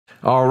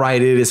All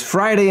right, it is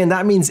Friday, and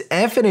that means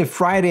F&A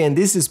Friday, and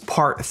this is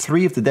part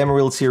 3 of the demo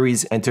reel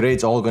series, and today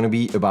it's all going to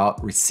be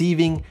about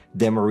receiving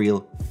demo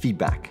reel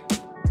feedback.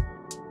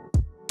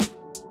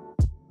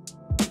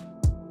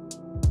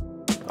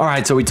 All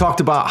right, so we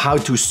talked about how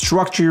to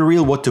structure your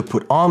reel, what to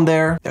put on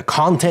there, the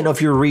content of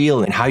your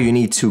reel, and how you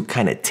need to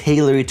kind of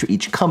tailor it to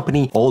each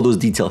company, all those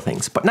detailed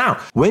things. But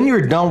now, when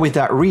you're done with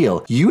that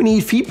reel, you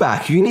need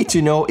feedback. You need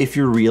to know if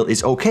your reel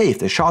is okay, if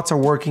the shots are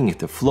working, if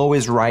the flow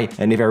is right,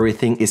 and if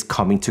everything is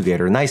coming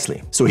together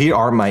nicely. So here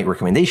are my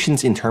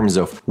recommendations in terms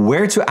of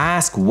where to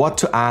ask, what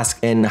to ask,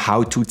 and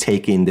how to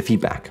take in the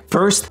feedback.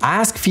 First,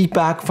 ask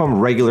feedback from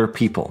regular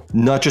people,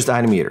 not just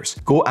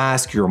animators. Go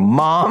ask your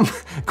mom,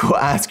 go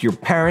ask your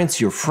parents,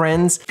 your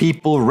friends,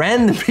 people,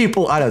 random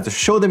people, I don't know, to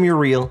show them your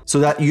reel so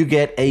that you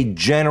get a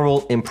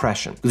general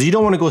impression. Because you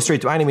don't want to go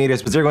straight to animators,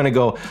 because they're going to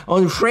go,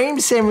 on frame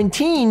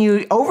 17,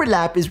 your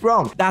overlap is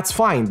wrong. That's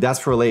fine, that's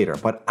for later.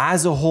 But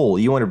as a whole,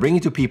 you want to bring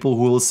it to people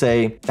who will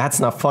say, that's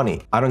not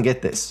funny. I don't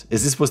get this.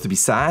 Is this supposed to be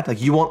sad? Like,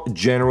 you want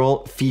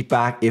general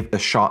feedback if a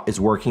shot is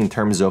working in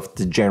terms of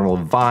the general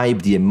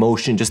vibe, the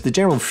emotion, just the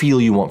general feel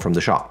you want from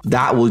the shot.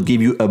 That will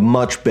give you a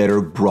much better,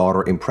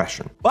 broader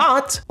impression.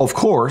 But of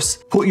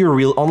course, put your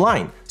reel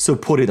online. So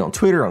put it on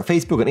Twitter, on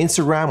Facebook, on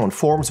Instagram, on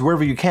forums,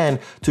 wherever you can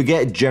to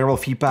get general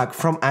feedback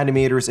from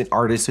animators and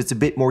artists. So it's a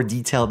bit more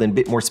detailed and a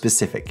bit more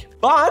specific.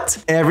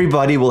 But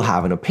everybody will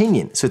have an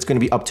opinion. So it's going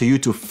to be up to you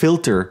to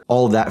filter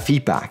all that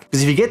feedback.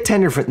 Because if you get 10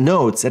 different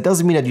notes, that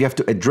doesn't mean that you have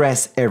to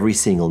address every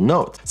single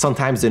note.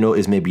 Sometimes the note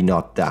is maybe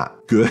not that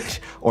good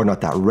or not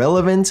that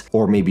relevant,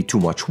 or maybe too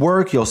much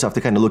work. You also have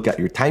to kind of look at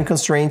your time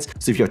constraints.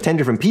 So if you have 10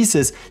 different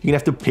pieces, you're gonna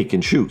have to pick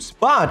and choose.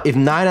 But if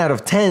 9 out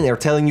of 10 are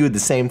telling you the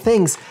same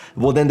things,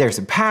 well, then there's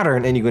a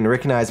pattern and you're gonna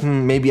recognize,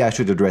 maybe I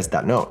should address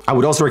that note. I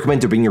would also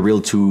recommend to bring your reel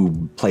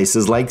to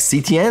places like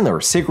CTN or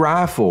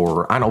SIGGRAPH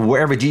or I don't know,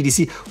 wherever,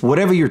 GDC,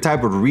 whatever your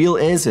type of reel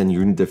is and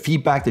you need the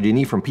feedback that you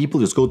need from people,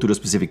 just go to those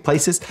specific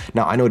places.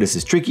 Now, I know this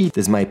is tricky.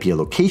 This might be a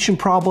location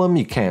problem.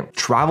 You can't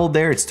travel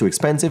there, it's too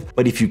expensive.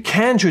 But if you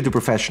can shoot to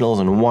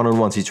professionals in a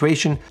one-on-one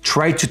situation,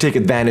 try to take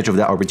advantage of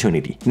that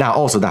opportunity. Now,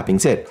 also that being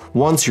said,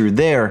 once you're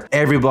there,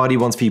 everybody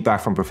wants feedback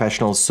from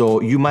professionals,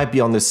 so you might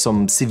be under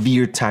some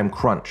severe time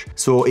crunch.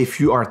 So if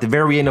you are at the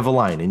very end of a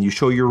line and you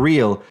show your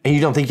reel and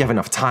you don't think you have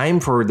enough time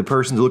for the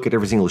person to look at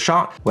every single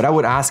shot, what I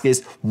would ask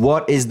is,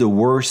 what is the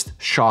worst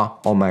shot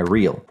on my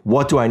reel?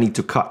 What do I need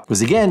to cut?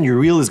 Because again, your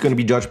reel is going to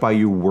be judged by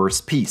your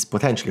worst piece,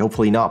 potentially,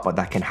 hopefully not, but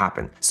that can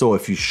happen. So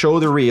if you show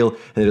the reel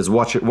and just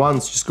watch it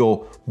once, just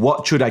go,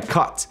 what should I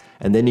cut?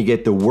 And then you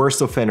get the worst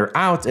offender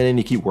out and then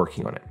you keep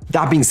working on it.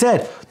 That being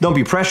said, don't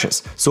be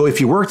precious. So if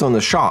you worked on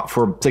the shot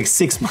for like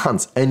 6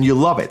 months and you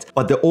love it,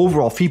 but the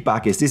overall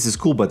feedback is this is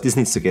cool, but this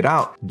needs to get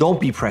out, don't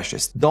be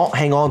precious. Don't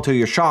hang on to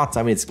your shots.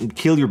 I mean, it's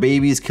kill your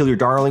babies, kill your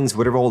darlings,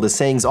 whatever all the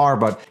sayings are.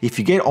 But if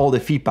you get all the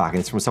feedback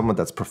and it's from someone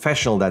that's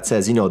professional that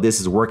says, you know,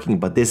 this is working,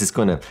 but this is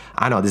gonna,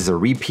 I don't know, this is a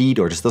repeat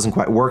or just doesn't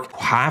quite work,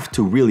 you have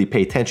to really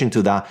pay attention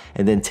to that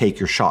and then take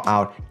your shot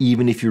out,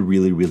 even if you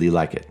really, really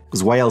like it.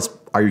 Because why else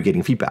are you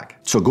getting feedback?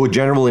 So go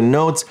general in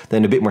notes,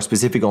 then a bit more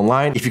specific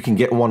online. If you can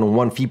get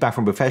one-on-one feedback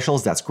from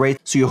professionals, that's great.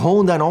 So you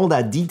hone down all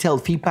that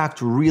detailed feedback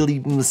to really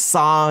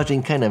massage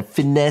and kind of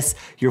finesse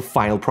your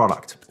final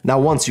product. Now,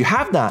 once you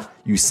have that,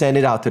 you send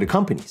it out to the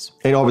companies.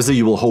 And obviously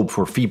you will hope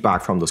for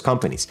feedback from those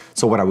companies.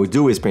 So what I would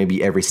do is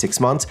maybe every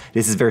 6 months.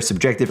 This is very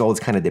subjective. All this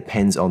kind of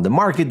depends on the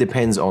market,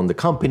 depends on the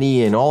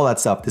company and all that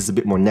stuff. This is a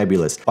bit more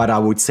nebulous, but I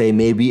would say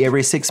maybe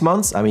every 6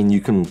 months. I mean,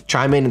 you can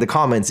chime in the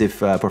comments if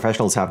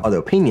professionals have other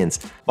opinions,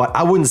 but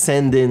I wouldn't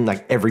send in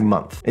like every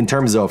month in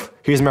terms of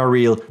here's my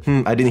reel,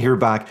 I didn't hear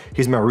back,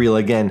 here's my reel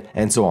again,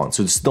 and so on.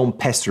 So just don't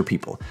pester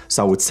people.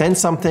 So I would send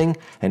something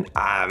and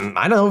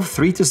I don't know,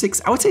 3 to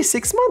 6, I would say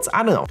 6 months.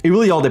 I don't know. It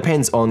really all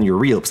depends on your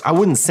reels. I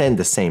wouldn't send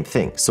the same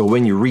thing. So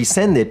when you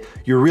resend it,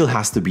 your reel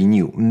has to be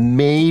new.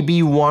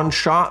 Maybe one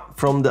shot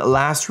from the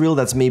last reel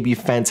that's maybe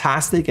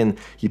fantastic and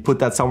you put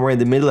that somewhere in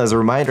the middle as a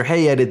reminder,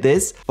 hey, edit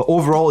this. But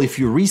overall, if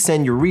you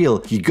resend your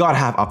reel, you gotta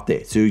have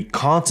updates. So you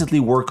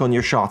constantly work on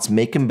your shots,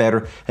 make them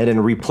better, and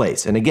then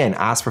replace. And again,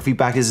 ask for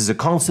feedback. This is a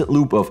constant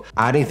loop of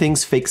adding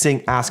things,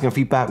 fixing, asking for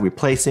feedback,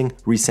 replacing,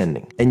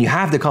 resending. And you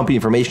have the company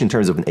information in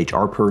terms of an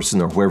HR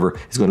person or whoever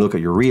is gonna look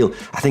at your reel.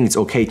 I think it's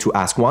okay to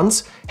ask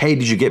once, hey,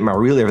 did you get my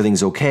reel?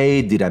 Everything's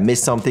okay. Did I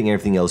miss something?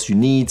 Everything else you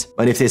need?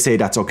 And if they say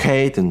that's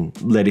okay, then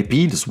let it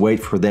be. Just wait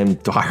for them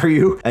to hire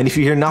you. And if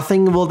you hear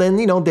nothing, well then,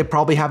 you know, they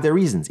probably have their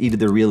reasons. Either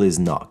the reel is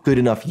not good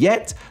enough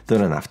yet, they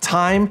don't have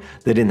time,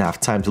 they didn't have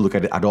time to look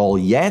at it at all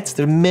yet.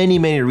 There are many,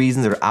 many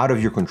reasons that are out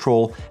of your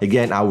control.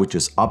 Again, I would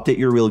just update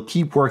your reel,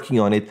 keep working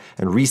on it,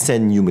 and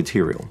resend new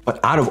material.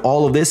 But out of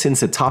all of this, since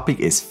the topic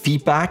is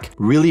feedback,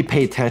 really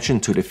pay attention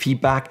to the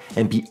feedback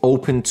and be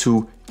open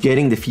to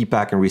getting the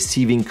feedback and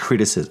receiving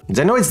criticism. Because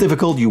I know it's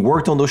difficult. You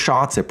worked on those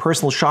shots, they're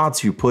personal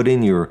shots, you put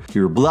in your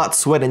blood,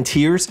 sweat, and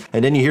tears,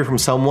 and then you hear from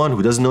someone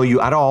who doesn't know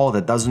you at all,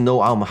 that doesn't know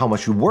how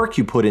much work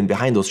you put in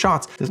behind those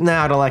shots. Says,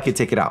 nah, I don't like it,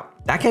 take it out.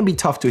 That can be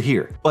tough to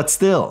hear, but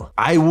still,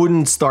 I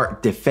wouldn't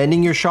start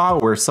defending your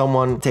shot where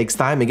someone takes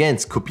time. Again,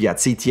 it could be at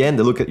CTN,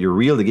 they look at your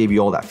reel, they gave you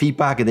all that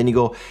feedback, and then you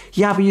go,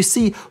 yeah, but you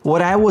see,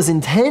 what I was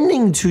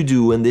intending to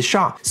do in this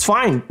shot, it's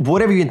fine.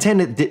 Whatever you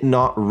intended did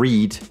not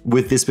read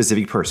with this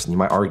specific person. You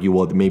might argue,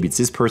 well, maybe it's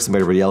this person,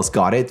 but everybody else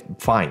got it,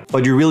 fine.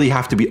 But you really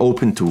have to be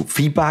open to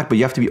feedback, but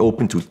you have to be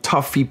open to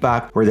tough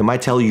feedback where they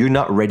might tell you you're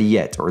not ready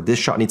yet, or this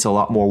shot needs a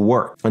lot more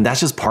work. And that's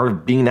just part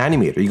of being an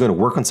animator. You're going to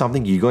work on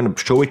something, you're going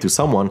to show it to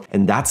someone,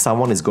 and that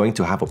someone is going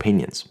to have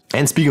opinions.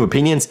 And speaking of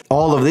opinions,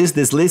 all of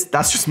this list,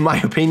 that's just my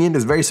opinion.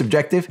 It's very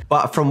subjective.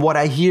 But from what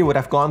I hear, what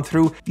I've gone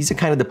through, these are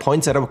kind of the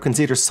points that I would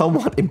consider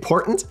somewhat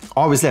important.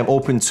 Obviously, I'm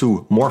open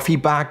to more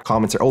feedback.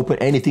 Comments are open.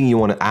 Anything you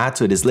want to add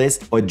to this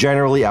list. But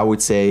generally, I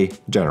would say,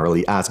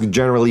 ask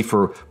generally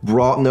for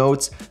broad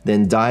notes,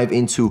 then dive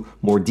into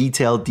more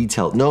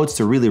detailed notes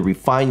to really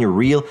refine your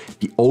reel.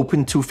 Be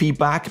open to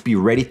feedback. Be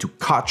ready to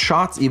cut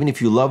shots. Even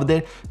if you loved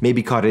it,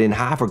 maybe cut it in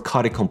half or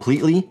cut it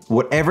completely.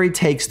 Whatever it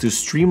takes to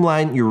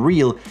streamline your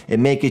reel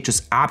and make it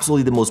just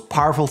absolutely the most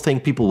powerful thing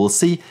people will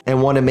see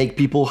and want to make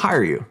people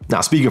hire you.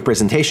 Now, speaking of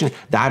presentation,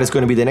 that is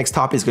going to be the next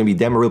topic. It's going to be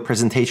demo reel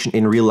presentation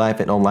in real life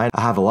and online.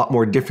 I have a lot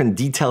more different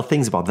detailed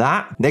things about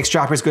that. Next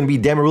chapter is going to be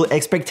demo reel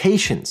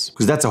expectations,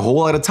 because that's a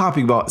whole other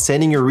topic about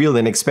sending your reel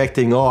and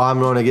expecting, oh, I'm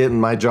going to get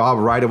my job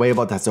right away.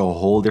 But that's a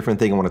whole different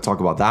thing. I want to talk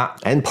about that.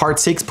 And part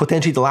 6,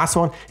 potentially the last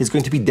one, is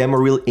going to be demo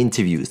reel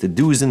interviews, the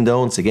do's and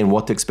don'ts. Again,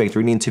 what to expect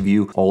during an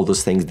interview, all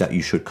those things that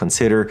you should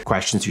consider,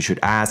 questions you should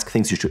ask,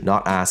 things you should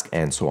not ask,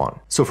 and so on.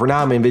 So for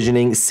now, I'm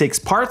envisioning 6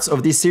 parts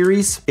of this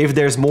series. If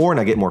there's more and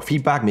I get more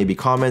feedback, maybe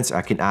comments,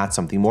 I can add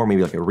something more,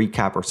 maybe like a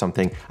recap or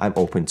something. I'm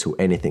open to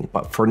anything.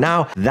 But for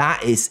now,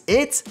 that is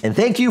it. And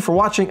thank you for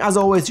watching. As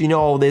always, you know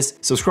all this.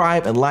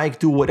 Subscribe and like,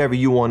 do whatever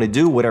you want to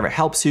do, whatever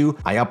helps you.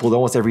 I upload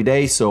almost every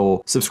day,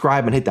 so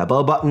subscribe and hit that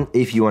bell button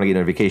if you want to get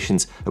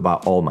notifications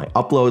about all my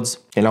uploads.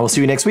 And I will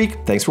see you next week.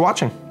 Thanks for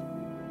watching.